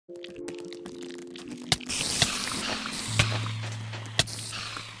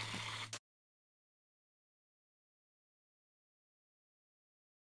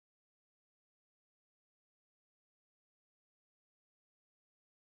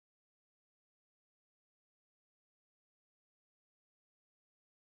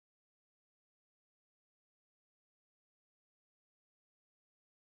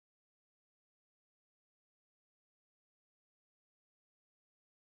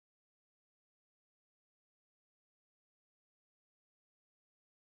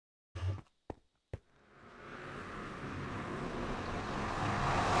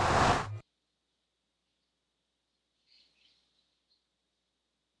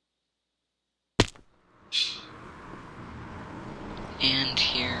And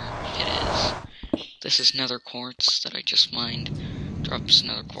here it is. This is nether quartz that I just mined. Drops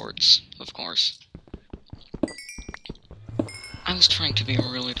nether quartz, of course. I was trying to be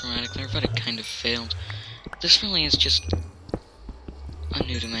really dramatic there, but it kind of failed. This really is just a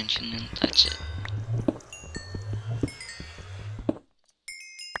new dimension, and that's it.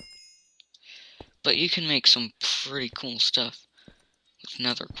 But you can make some pretty cool stuff with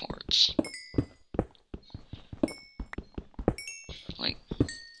nether quartz. Like,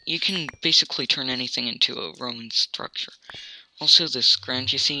 you can basically turn anything into a Roman structure. Also, this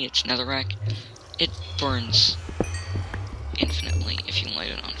ground you see, it's netherrack. It burns infinitely if you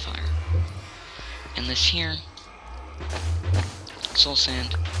light it on fire. And this here, soul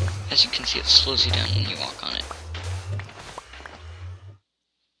sand, as you can see, it slows you down when you walk on it.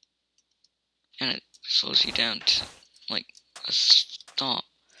 And it slows you down to, like, a stop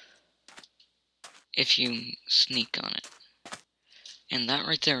if you sneak on it. And that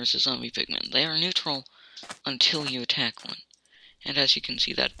right there is a zombie pigman. They are neutral until you attack one. And as you can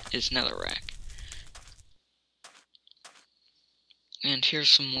see, that is netherrack. And here's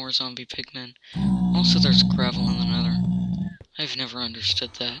some more zombie pigmen. Also, there's gravel in the nether. I've never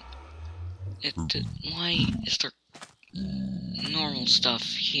understood that. Why is there normal stuff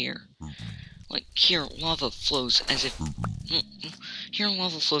here? Like, here, lava flows as if... Here,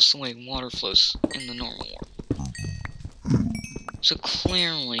 lava flows the way water flows in the normal world. So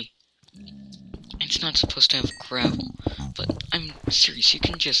clearly, it's not supposed to have gravel. But I'm serious, you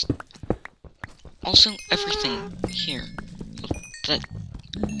can just... Also, everything here... That...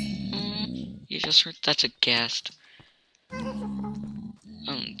 you just heard? That's a ghast.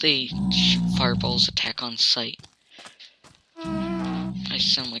 They shoot fireballs, attack on sight. I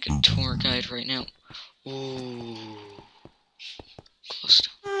sound like a tour guide right now. Ooh. Close to...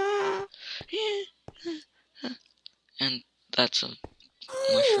 And that's a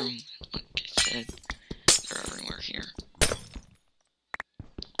mushroom, like I said. They're everywhere here.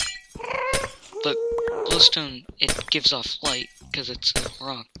 But glowstone, it gives off light because it's a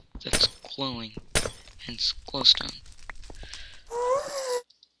rock that's glowing, hence glowstone.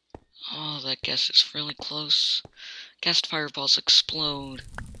 Oh, that gas is really close. Gas fireballs explode.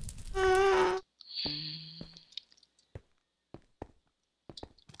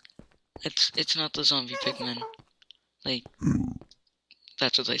 It's not the zombie pigmen.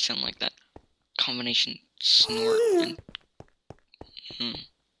 That's what they sound like, that combination snort and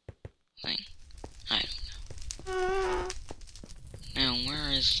thing. I don't know. Now, where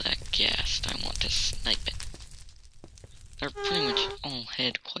is that ghast? I want to snipe it. They're pretty much all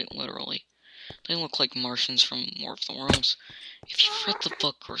head, quite literally. They look like Martians from War of the Worlds. If you've read the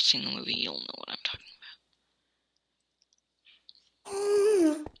book or seen the movie, you'll know what I'm talking about.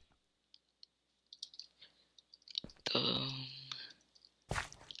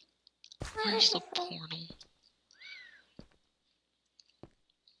 Where's the portal?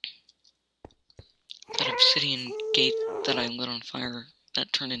 That obsidian gate that I lit on fire,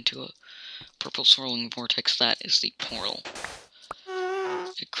 that turned into a purple swirling vortex, that is the portal.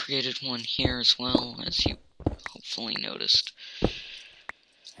 It created one here as well, as you hopefully noticed.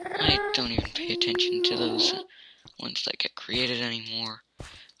 I don't even pay attention to those ones that get created anymore,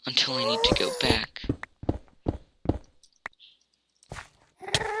 until I need to go back.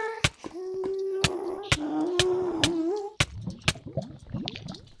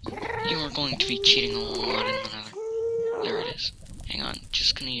 You are going to be cheating a lot in the nether. There it is. Hang on,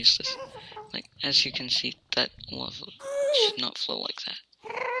 just gonna use this. Like, as you can see, that lava should not flow like that.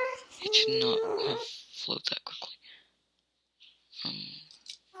 It should not have flowed that quickly.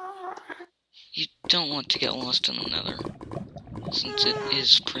 You don't want to get lost in the nether, since it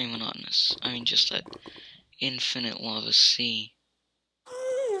is pretty monotonous. I mean, just that infinite lava sea.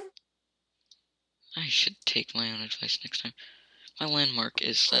 I should take my own advice next time. My landmark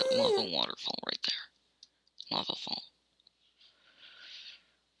is that lava waterfall right there. Lava fall.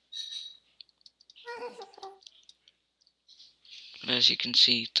 But as you can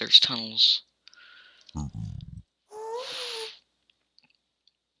see, there's tunnels.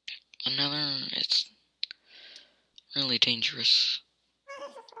 It's really dangerous.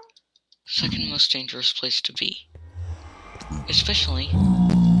 Second most dangerous place to be. Especially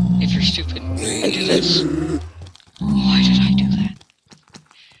if you're stupid and do this. Why did I do that?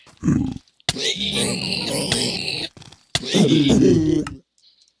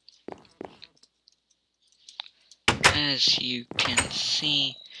 As you can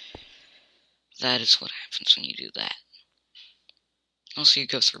see, that is what happens when you do that. Also, you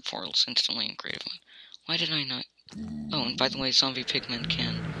go through portals instantly in Creative Mode. Why did I not... Oh, and by the way, zombie pigmen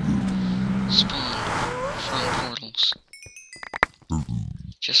can spawn from portals.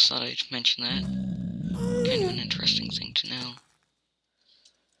 Just thought I'd mention that. Kind of an interesting thing to know.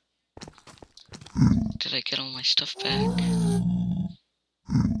 Did I get all my stuff back?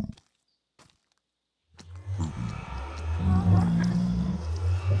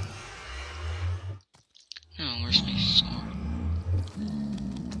 No, where's my sword?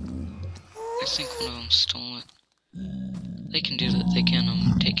 I think one of them stole it. They can do that. They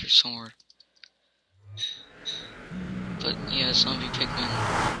can take your sword. But yeah, zombie pigmen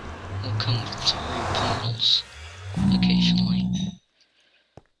will come through portals occasionally.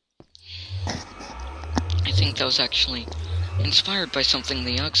 I think that was actually inspired by something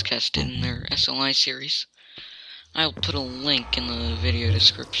the Yogscast did in their SLI series. I'll put a link in the video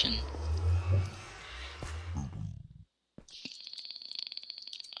description.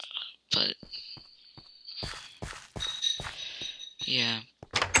 But yeah,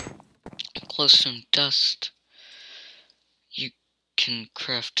 glowstone dust. You can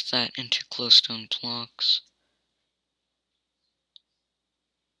craft that into glowstone blocks.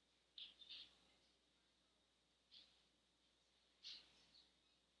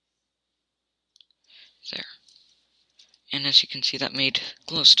 There. And as you can see, that made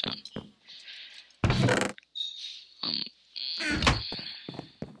glowstone.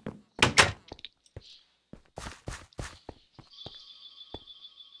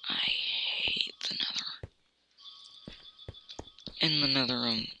 I hate the nether. In the nether,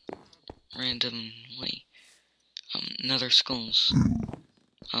 randomly, nether skulls,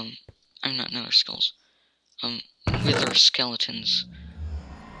 I'm not nether skulls, wither skeletons,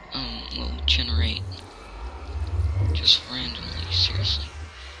 will generate just randomly, seriously.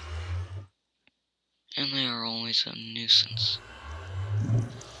 And they are always a nuisance.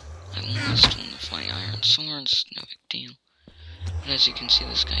 I lost one of my iron swords, no big deal. But as you can see,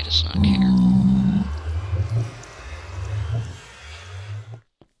 this guy does not care.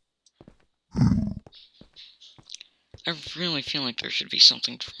 I really feel like there should be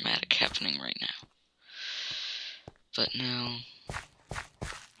something dramatic happening right now. But no.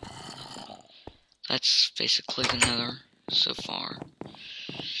 That's basically the nether so far.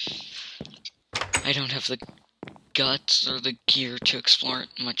 I don't have the guts or the gear to explore it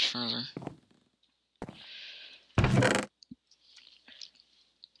much further.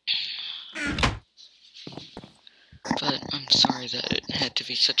 But I'm sorry that it had to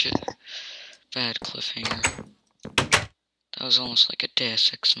be such a bad cliffhanger. That was almost like a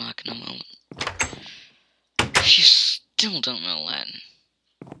Deus Ex Machina moment. If you still don't know Latin,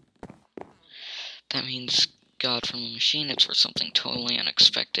 that means God from a machine. It's where something totally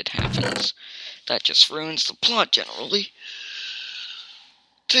unexpected happens. That just ruins the plot generally.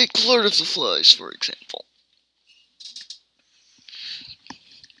 Take Lord of the Flies, for example.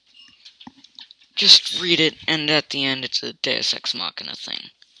 Just read it, and at the end it's a Deus Ex Machina thing.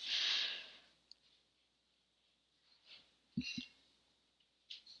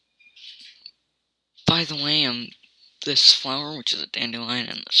 By the way, this flower, which is a dandelion,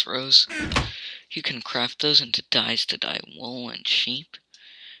 and this rose, you can craft those into dyes to dye wool and sheep.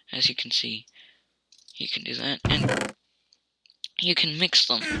 As you can see, you can do that, and you can mix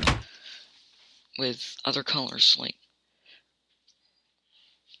them with other colors, like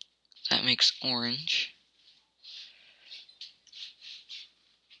that makes orange,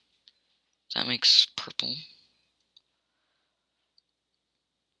 that makes purple,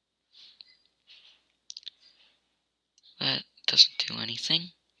 that doesn't do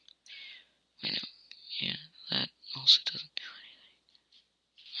anything. Wait, no, yeah, that also doesn't do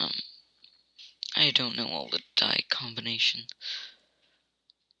anything. I don't know all the dye combinations.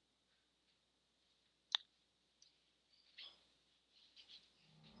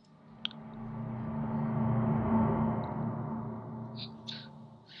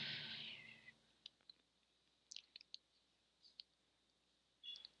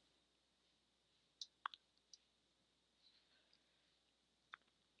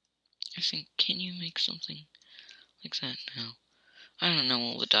 I think, can you make something like that now? I don't know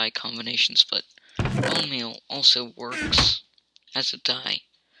all the dye combinations, but bone meal also works as a dye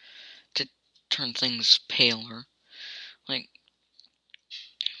to turn things paler. Like,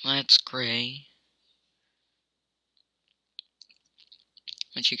 that's gray,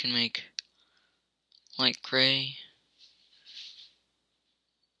 which you can make light gray,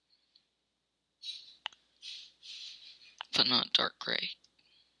 but not dark gray.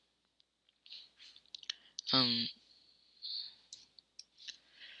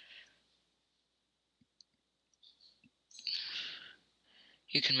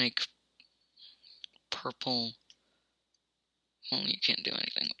 You can make purple. Well, you can't do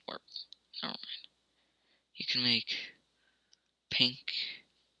anything with purple. Never mind. You can make pink,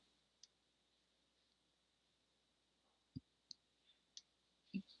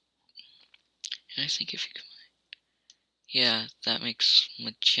 I think if you combine... Yeah, that makes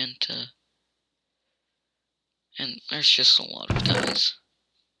magenta. And there's just a lot of dyes.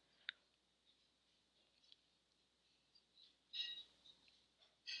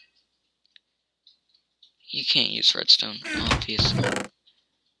 You can't use redstone, obviously.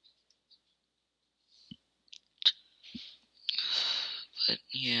 But,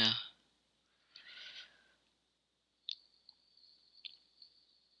 yeah.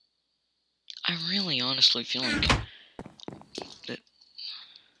 I really honestly feel like that...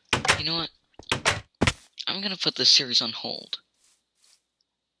 You know what? I'm gonna put this series on hold.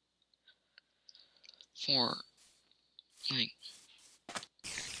 For, like,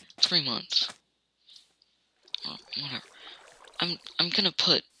 3 months. Or whatever. I'm gonna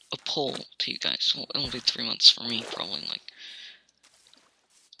put a poll to you guys. Well, it'll be 3 months for me, probably, like,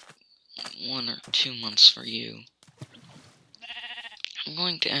 1 or 2 months for you. I'm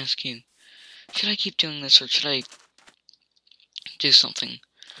going to ask you, should I keep doing this, or should I do something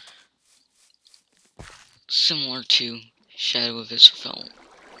similar to Shadow of Israel,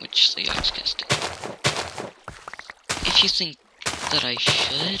 which the Oxcast did? If you think that I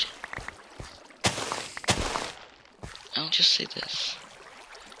should, I'll just say this.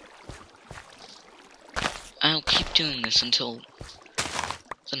 I'll keep doing this until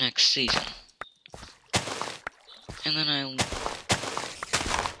the next season. And then I'll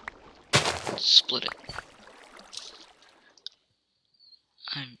split it.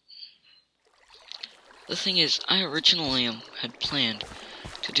 The thing is, I originally had planned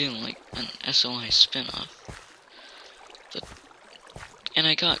to do like an SOI spinoff, and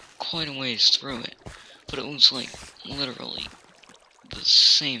I got quite a ways through it, but it was like literally the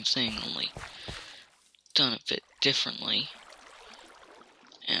same thing, only done a bit differently,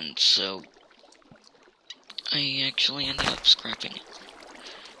 and so I actually ended up scrapping it,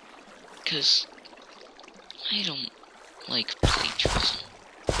 because I don't like plagiarism.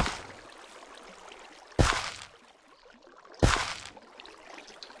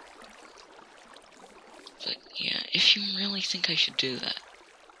 But yeah, if you really think I should do that,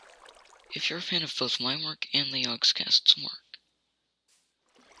 if you're a fan of both my work and the Oxcast's work,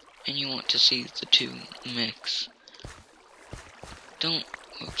 and you want to see the two mix, don't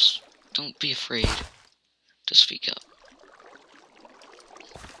be afraid to speak up.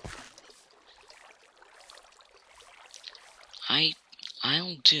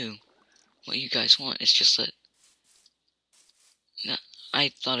 I'll do what you guys want. It's just that I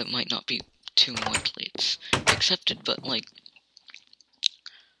thought it might not be too widely accepted, but like,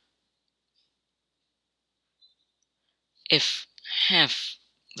 if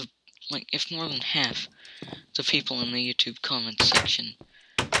more than half the people in the YouTube comment section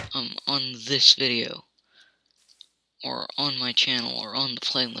on this video, or on my channel, or on the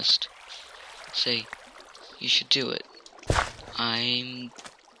playlist, say you should do it, I'm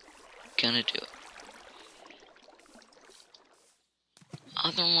gonna do it.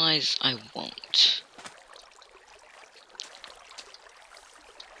 Otherwise, I won't.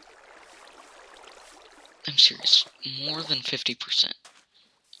 I'm serious. More than 50%.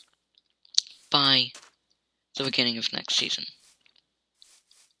 By the beginning of next season.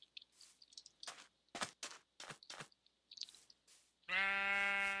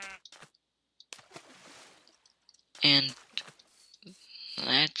 And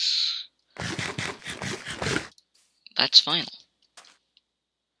that's final.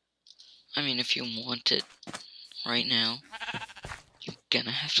 I mean, if you want it right now, you're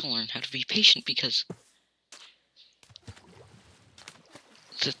gonna have to learn how to be patient, because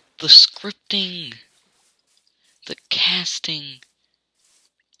the scripting, the casting,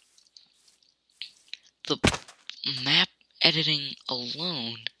 the map editing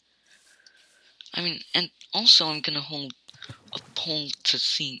alone, I mean, and also I'm gonna hold a poll to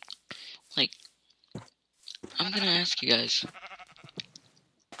see, like, I'm gonna ask you guys,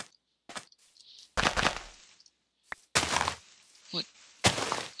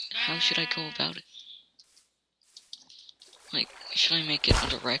 how should I go about it? Like, should I make it a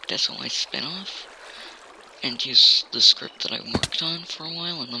direct SOI spinoff, and use the script that I worked on for a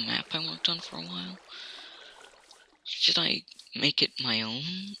while, and the map I worked on for a while? Should I make it my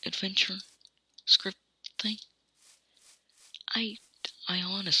own adventure script thing? I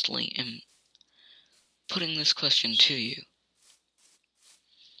honestly am putting this question to you.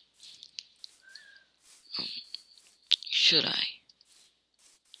 Should I?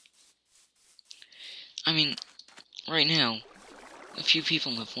 I mean, right now, a few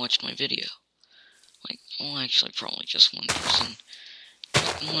people have watched my video. Like, well, actually, probably just one person.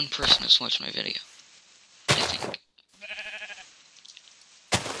 One person has watched my video, I think.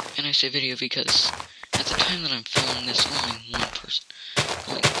 And I say video because at the time that I'm filming this, only one person.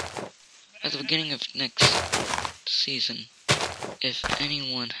 Like, at the beginning of next season, if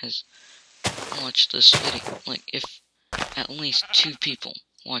anyone has watched this video, like, if at least 2 people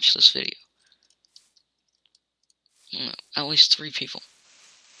watch this video, no, at least 3 people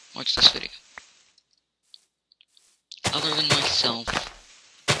watch this video, other than myself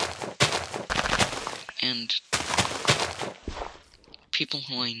and people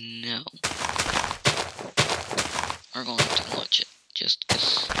who I know are going to watch it, just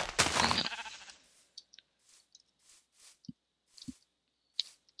because they know.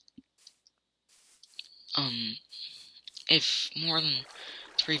 If more than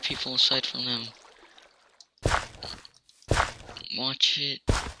 3 people aside from them watch it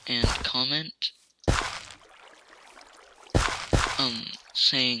and comment,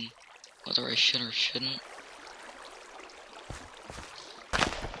 saying whether I should or shouldn't,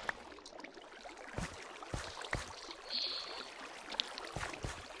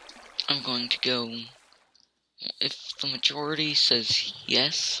 I'm going to go, if the majority says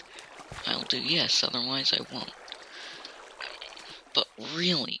yes, I'll do yes, otherwise I won't. But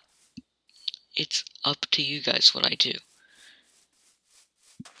really, it's up to you guys what I do.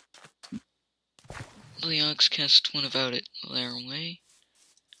 The Yogscast went about it their way.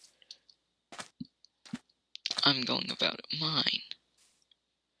 I'm going about it mine.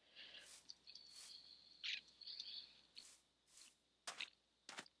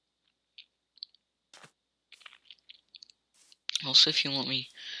 Also, if you want me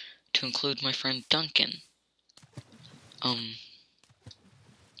to include my friend Duncan,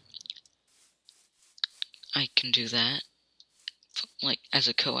 I can do that, like, as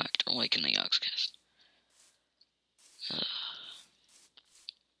a co-actor, like in the Yogscast.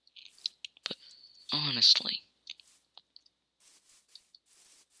 But, honestly,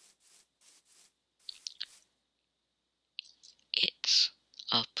 it's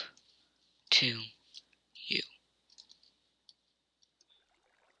up to you.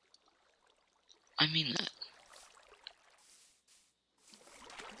 I mean that.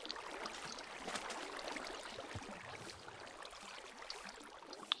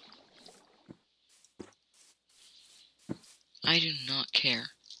 I do not care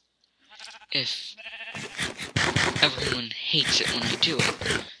if everyone hates it when I do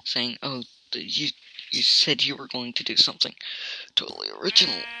it, saying, oh, you said you were going to do something totally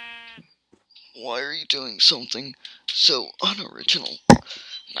original. Why are you doing something so unoriginal?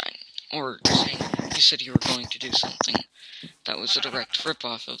 Or saying, you said you were going to do something that was a direct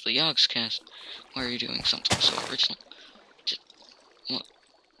ripoff of the Yogscast. Why are you doing something so original? Well,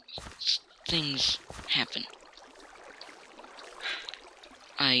 things happen.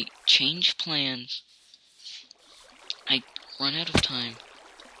 I change plans. I run out of time.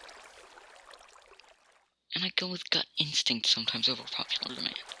 And I go with gut instinct sometimes over popular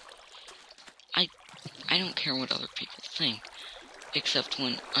demand. I don't care what other people think, except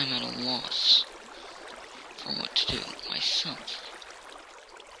when I'm at a loss for what to do myself.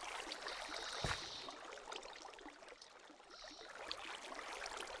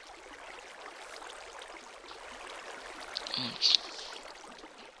 Honestly.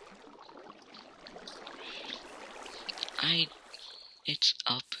 It's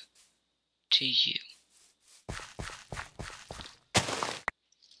up to you.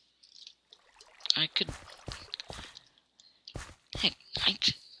 Heck,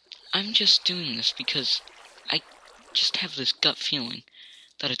 I'm just doing this because I just have this gut feeling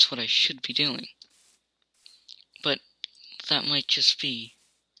that it's what I should be doing. But that might just be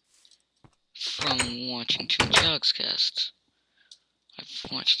from watching too much Yogscast.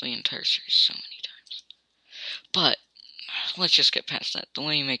 I've watched the entire series so many times. But, let's just get past that. The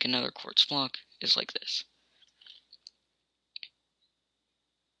way you make another quartz block is like this.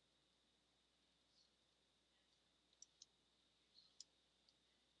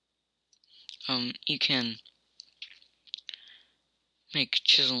 You can make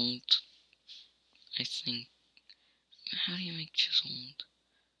chiseled, I think. How do you make chiseled?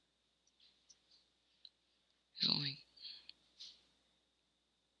 Is it like...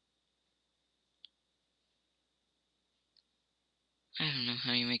 I don't know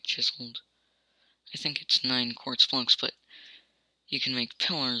how you make chiseled. I think it's 9 quartz blocks, but you can make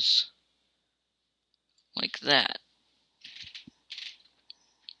pillars like that,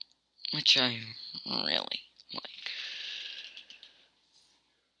 which I really like.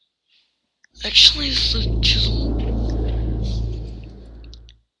 Actually, it's the chisel.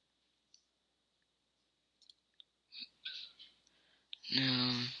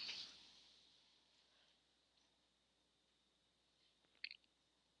 No.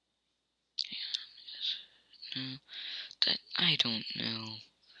 don't know.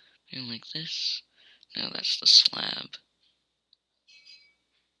 Maybe like this? No, that's the slab.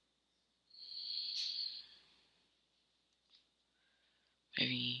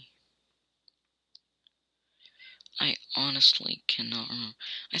 Maybe... I honestly cannot remember.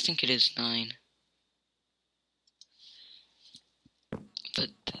 I think it is 9. But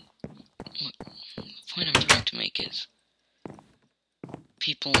what the point I'm trying to make is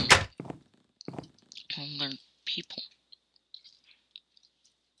people, well, they're people.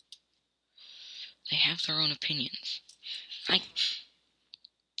 They have their own opinions. I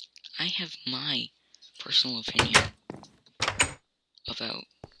have my personal opinion about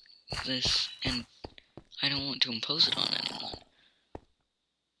this, and I don't want to impose it on anyone.